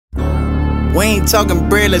We ain't talking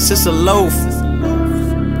breadless, it's a loaf.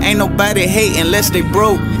 Ain't nobody hating unless they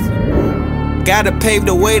broke. Gotta pave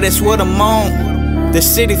the way, that's what I'm on. The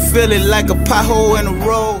city feel it like a pothole in the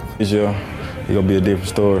road. This year, it's gonna be a different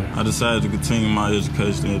story. I decided to continue my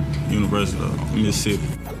education at the University of Mississippi.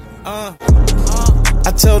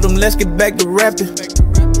 I told them let's get back to rapping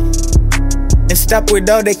and stop with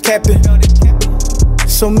all that capping.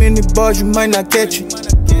 So many bars you might not catch it.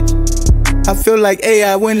 I feel like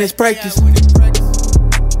AI when it's practice.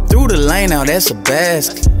 Through the lane now, that's a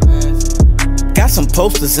basket. Got some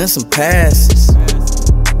posters and some passes.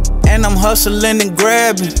 And I'm hustling and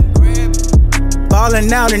grabbing.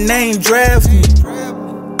 Ballin' out and they ain't drafting.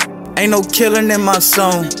 Ain't no killing in my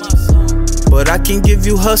song, but I can give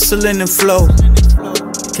you hustling and flow.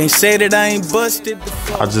 Can't say that I ain't busted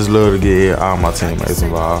before. I just love to get all my teammates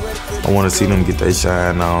involved. I want to see them get their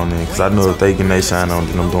shine on, because I know if they get their shine on,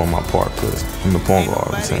 then I'm doing my part, because I'm the point guard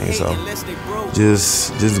of the team. So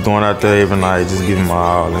just going out there every night, just giving my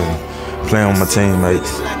all and playing with my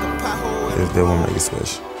teammates, that will make it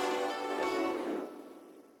special.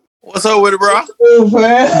 What's up with it, bro? Cool,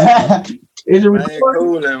 man. Is it recording?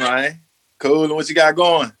 Coolin', man. Coolin'. What you got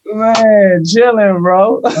going? Man, chilling,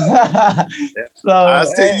 bro. So I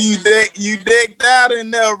see you decked out in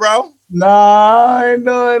there, bro. Nah, I ain't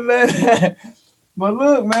doing that. But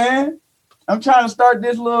look, man, I'm trying to start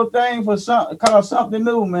this little thing for called something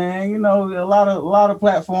new, man. You know, a lot of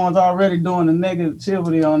platforms already doing the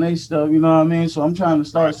negativity on their stuff. You know what I mean? So I'm trying to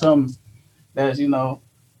start something that's,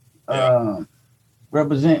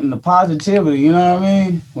 representing the positivity. You know what I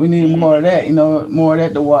mean? We need more of that. You know, more of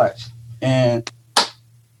that to watch. And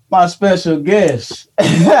my special guest,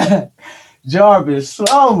 Jarvis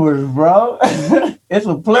Summers, bro. It's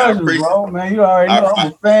a pleasure, bro. Man, you already know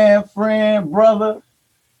I'm a fan, friend, brother.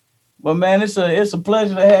 But man, it's a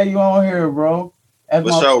pleasure to have you on here, bro.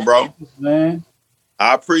 For sure, bro. Man,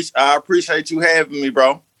 I appreciate you having me,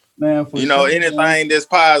 bro. Man, anything man. That's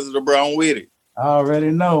positive, bro, I'm with it. I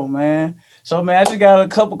already know, man. So man, I just got a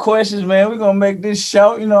couple questions, man. We're gonna make this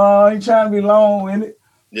short. I ain't trying to be long with it.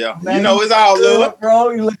 Yeah, man, it's all good,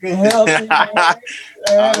 bro. You looking healthy, man.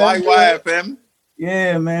 I like Wyatt, family.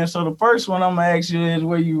 Yeah, man. So the first one I'm gonna ask you is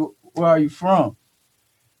where are you from?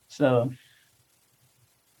 So.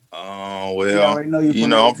 Well,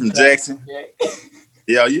 I'm from Jackson.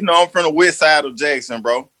 Yeah, I'm from the west side of Jackson,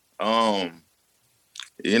 bro. Man,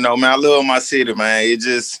 I love my city, man. It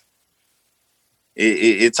just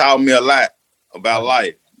it taught me a lot about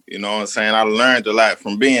life. You know what I'm saying? I learned a lot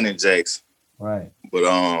from being in Jackson. Right. But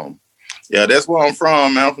yeah, that's where I'm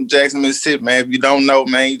from, man. I'm from Jackson, Mississippi, man. If you don't know,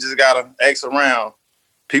 man, you just gotta ask around.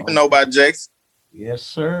 People know about Jackson. Yes,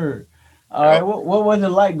 sir. All right. What was it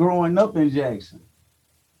like growing up in Jackson?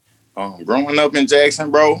 Growing up in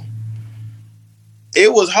Jackson, bro,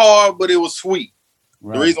 it was hard, but it was sweet.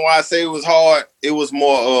 Right. The reason why I say it was hard, it was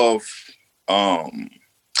more of,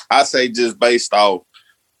 I say just based off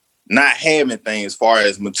not having things as far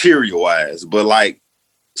as material-wise, but like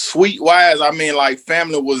sweet-wise, I mean, like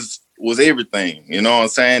family was everything, you know what I'm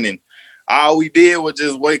saying? And all we did was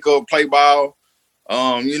just wake up, play ball,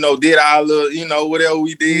 did our little, whatever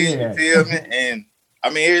we did, you feel me? And I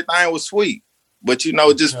mean, everything was sweet. But,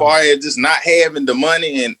 just far as just not having the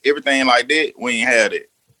money and everything like that, we ain't had it.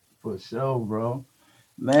 For sure, bro.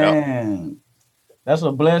 Man, That's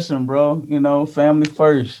a blessing, bro. Family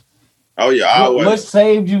first. Oh, yeah. Always. What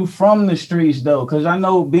saved you from the streets, though? Because I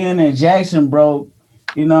know being in Jackson, bro,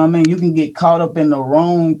 you can get caught up in the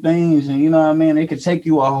wrong things. And, it could take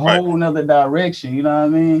you a whole nother direction. You know what I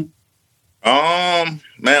mean?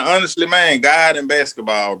 Man, honestly, man, God and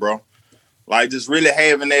basketball, bro. Like, just really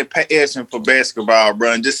having that passion for basketball,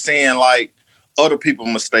 bro, and just seeing, like, other people's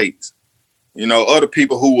mistakes. Other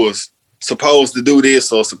people who was supposed to do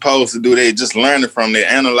this or supposed to do that, just learning from them,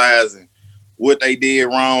 analyzing what they did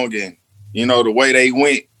wrong and, the way they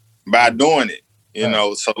went by doing it,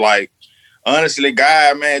 So, like, honestly,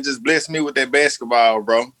 God, man, just blessed me with that basketball,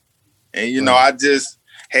 bro. And, I just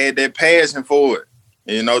had that passion for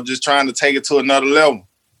it, just trying to take it to another level.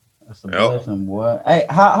 That's a blessing, boy. Hey,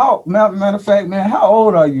 how matter of fact, man, how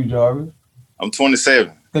old are you, Jarvis? I'm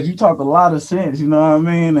 27. Because you talk a lot of sense, you know what I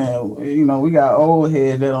mean? And, we got old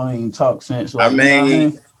heads that don't even talk sense. Like,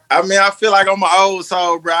 I feel like I'm an old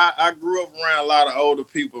soul, bro. I grew up around a lot of older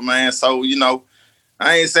people, man. So,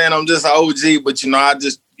 I ain't saying I'm just an OG, but, I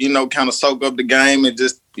just, kind of soak up the game and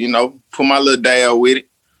just, put my little dad with it.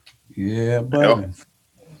 Yeah, buddy.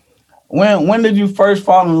 When did you first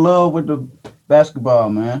fall in love with the basketball,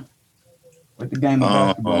 man? With the game of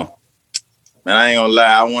basketball? Man, I ain't gonna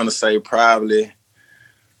lie. I want to say probably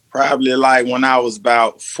Probably like when I was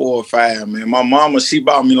about 4 or 5, man. My mama, she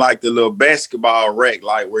bought me like the little basketball rack,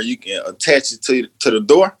 like where you can attach it to the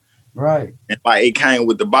door. Right. And like it came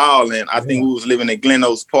with the ball, and I think we was living in Glen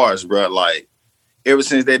Oaks Parks, bro. Like ever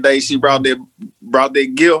since that day she brought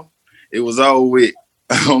that gift, it was all with.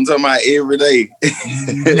 I'm talking about every day.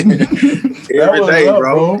 Every day,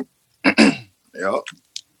 bro. Yep.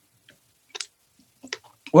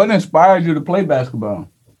 What inspired you to play basketball?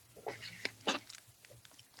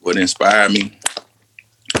 What inspired me?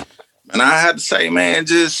 And I had to say, man,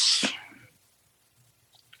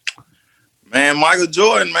 Michael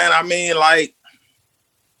Jordan, man. I mean, like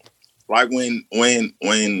when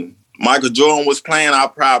Michael Jordan was playing, I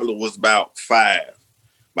probably was about 4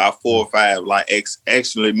 or 5. Like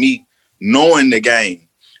actually me knowing the game,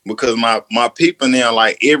 because my people now,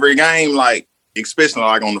 like every game, like especially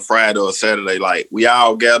like on the Friday or Saturday, like we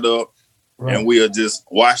all gather up and we'll just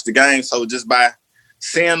watch the game. So just by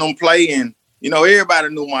seeing them play, and everybody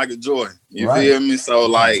knew Michael Jordan. You feel me? So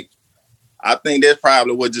like, I think that's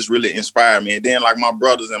probably what just really inspired me. And then like my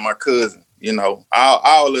brothers and my cousins,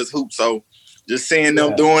 all us hoop. So just seeing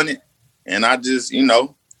them doing it, and I just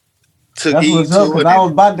took That's what's up, because I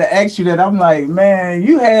was about to ask you that. I'm like, man,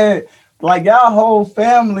 you had like y'all whole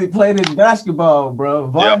family played in basketball, bro.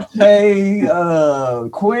 Vontae,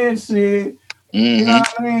 Quincy. You know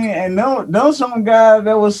what I mean? And those some guys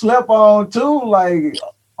that was slept on too, like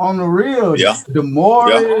on the real. Yeah. The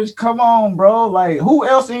Morris, come on, bro. Like, who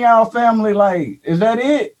else in y'all family? Like, is that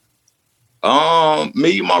it?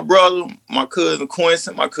 Me, my brother, my cousin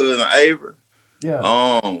Quincy, my cousin Avery.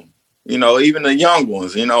 Yeah. Even the young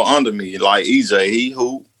ones, under me, like EJ, he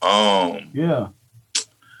hoop. Yeah.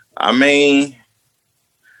 I mean,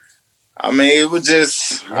 it was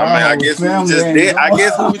just. I guess we was just. I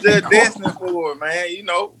guess we was just destined for it, man.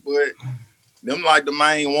 But them like the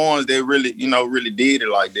main ones that really, really did it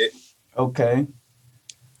like that. Okay.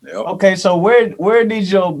 Yep. Okay. So where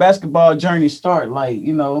did your basketball journey start? Like,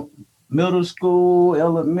 middle school,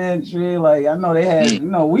 elementary. Like, I know they had.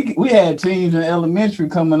 We had teams in elementary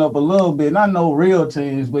coming up a little bit. Not no real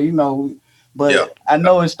teams, but I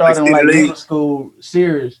know it started like middle school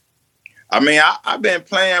serious. I mean, I've been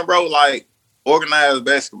playing, bro, like organized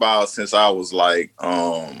basketball since I was like, I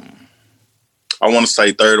want to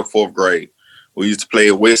say 3rd or 4th grade. We used to play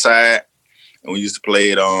at Westside, and we used to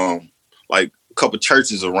play at like a couple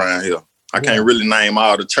churches around here. I can't really name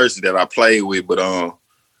all the churches that I played with, but I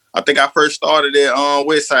think I first started at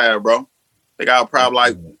Westside, bro. I think I was probably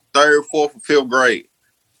like 3rd, 4th, or 5th grade.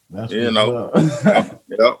 That's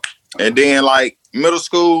Yep. And then like middle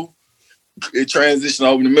school, it transitioned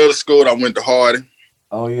over to middle school. I went to Harding.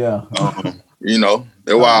 Oh yeah.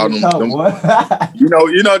 They were all them.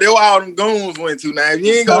 They were all them goons went to. Now, if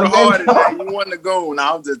you ain't go to Harding, you wasn't a goon.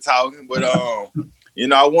 I'm just talking, but I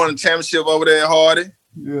won a championship over there at Harding.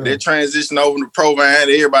 Yeah. They transitioned over to Provine.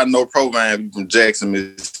 Everybody know Provine from Jackson,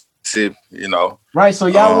 Mississippi. Right. So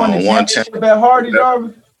y'all won the championship at Harding,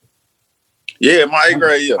 Jarvis? Yeah, my 8th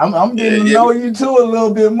grade year. I'm getting to know you too a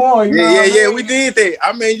little bit more. Yeah, we did that.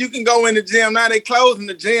 I mean, you can go in the gym. Now they closing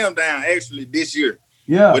the gym down actually this year.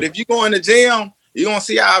 Yeah. But if you go in the gym, you're going to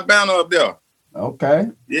see our banner up there.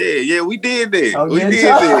 Okay. Yeah, we did that. Okay. We did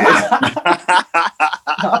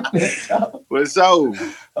that. For sure.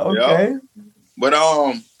 Okay. Yep. But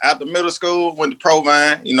after middle school, went to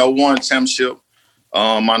Provine, won championship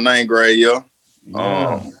my 9th grade year.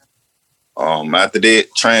 Yeah. After that,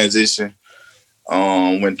 transition.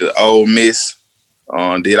 Went to Ole Miss,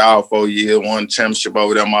 did all 4 years, won championship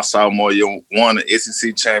over there my sophomore year, won the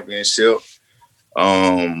SEC championship.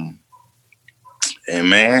 And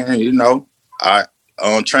man, I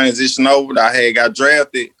transitioned over. I had got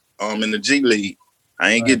drafted in the G League.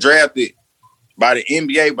 I ain't get drafted by the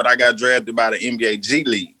NBA, but I got drafted by the NBA G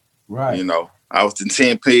League. Right. I was the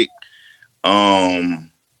 10th pick.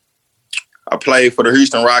 I played for the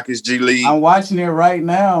Houston Rockets G League. I'm watching it right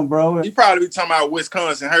now, bro. You probably be talking about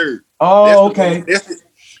Wisconsin Herd. Oh, okay.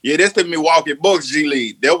 That's the Milwaukee Bucks G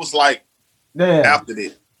League. That was like after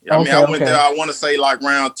that. I mean, I went there, I want to say like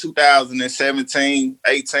around 2017,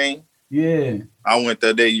 18. Yeah. I went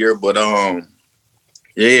there that year, but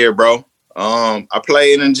yeah, bro. I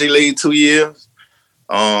played in G League 2 years.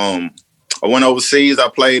 I went overseas. I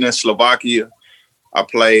played in Slovakia. I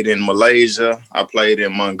played in Malaysia. I played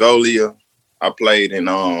in Mongolia. I played in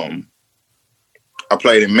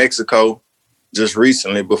Mexico just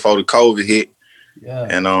recently before the COVID hit. Yeah.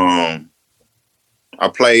 And I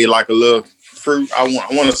played like a little fruit. I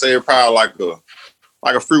want to say probably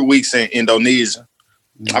like a few weeks in Indonesia.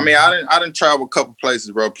 Mm-hmm. I mean, I didn't travel a couple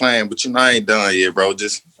places, bro, playing, but I ain't done yet, bro.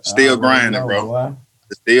 Just still grinding, bro.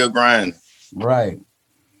 Still grinding. Right.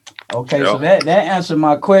 Okay, so that answered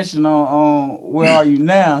my question on where are you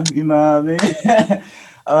now? You know what I mean?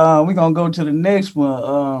 We're gonna go to the next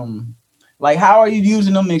one. Like, how are you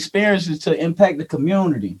using them experiences to impact the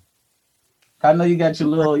community? I know you got your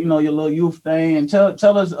little, your little youth thing, and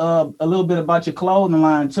tell us a little bit about your clothing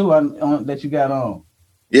line too that you got on.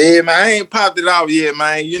 Yeah, man, I ain't popped it off yet,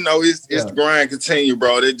 man. It's the grind continue,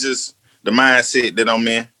 bro. That's just the mindset that I'm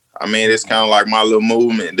in. I mean, it's kind of like my little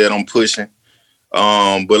movement that I'm pushing.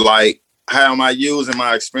 But like, how am I using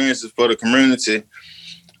my experiences for the community?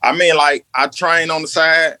 I mean, like, I train on the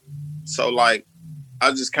side, so like,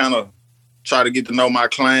 I just kind of try to get to know my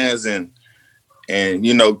clients and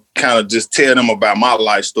kind of just tell them about my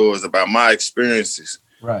life stories, about my experiences.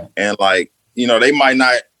 Right. And like, they might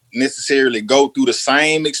not necessarily go through the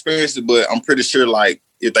same experiences, but I'm pretty sure like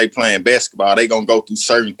if they playing basketball, they gonna go through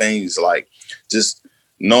certain things, like just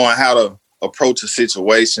knowing how to approach a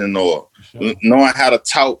situation or knowing how to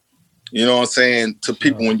talk, you know what I'm saying, to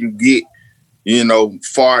people when you get,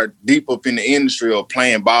 far deep up in the industry or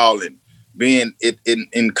playing ball and being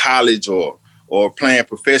in college or playing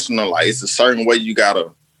professional. Like, it's a certain way you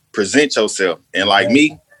gotta present yourself. And like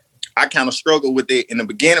me, I kind of struggled with it in the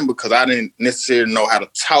beginning because I didn't necessarily know how to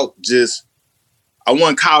talk. I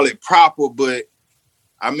wouldn't call it proper, but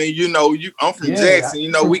I mean, I'm from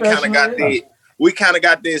Jackson. We kind of got that. We kind of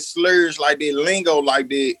got that slurs, like that lingo, like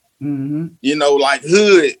that. Mm-hmm. Like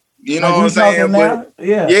hood. You know what I'm saying? But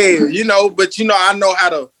but I know how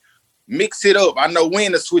to mix it up. I know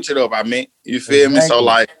when to switch it up. You feel me? So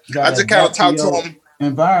like, I just kind of talk to them.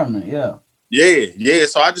 Environment, yeah.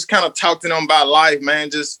 So I just kind of talk to them about life, man.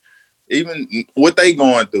 Just even what they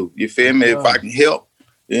going through. You feel me? If I can help,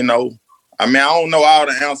 I don't know all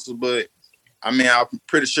the answers, but I'm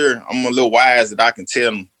pretty sure I'm a little wise that I can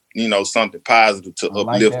tell them, something positive to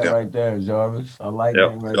uplift them. Right there, Jarvis. I like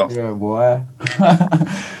that right there, boy.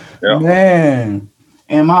 Man.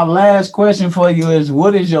 And my last question for you is,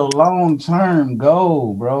 what is your long-term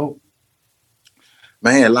goal, bro?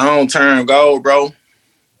 Man, long-term goal, bro.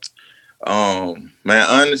 Man,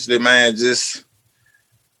 honestly, man, just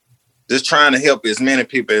trying to help as many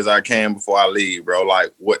people as I can before I leave, bro.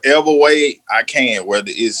 Like, whatever way I can,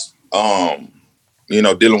 whether it's,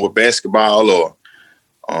 dealing with basketball or,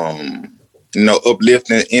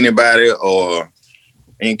 uplifting anybody or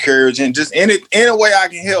encouraging, just any way I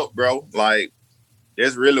can help, bro. Like,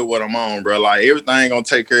 that's really what I'm on, bro. Like, everything gonna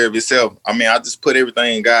take care of itself. I just put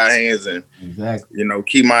everything in God's hands and,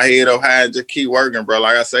 keep my head up high and just keep working, bro.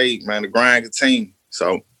 Like I say, man, the grind continue.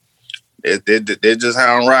 So that's just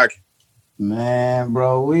how I'm rocking. Man,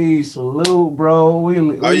 bro, we salute, bro.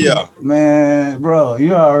 Man, bro,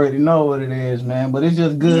 you already know what it is, man. But it's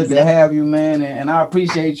just good to have you, man. And I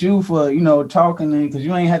appreciate you for, talking, because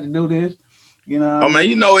you ain't had to do this. Man,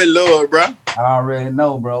 it love, bro. I already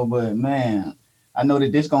know, bro. But, man, I know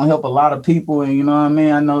that this going to help a lot of people. And,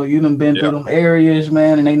 I know you done been through them areas,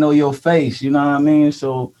 man, and they know your face.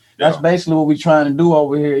 So that's basically what we're trying to do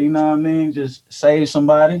over here. Just save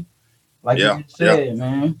somebody. Like you just said,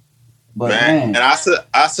 man. But man, and I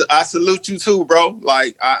salute you too, bro.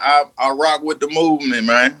 Like I rock with the movement,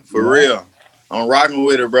 man. For real. I'm rocking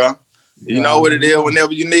with it, bro. You know what it is.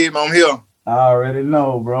 Whenever you need me, I'm here. I already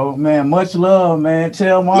know, bro. Man, much love, man.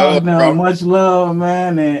 Tell mom now, much love,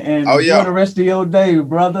 man. And enjoy the rest of your day,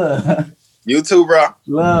 brother. You too, bro.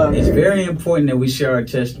 Love. It's very important that we share our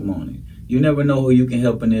testimony. You never know who you can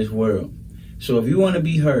help in this world. So if you want to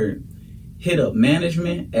be heard, hit up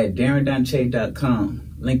management@DarinDontae.com.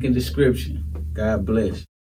 Link in description. God bless.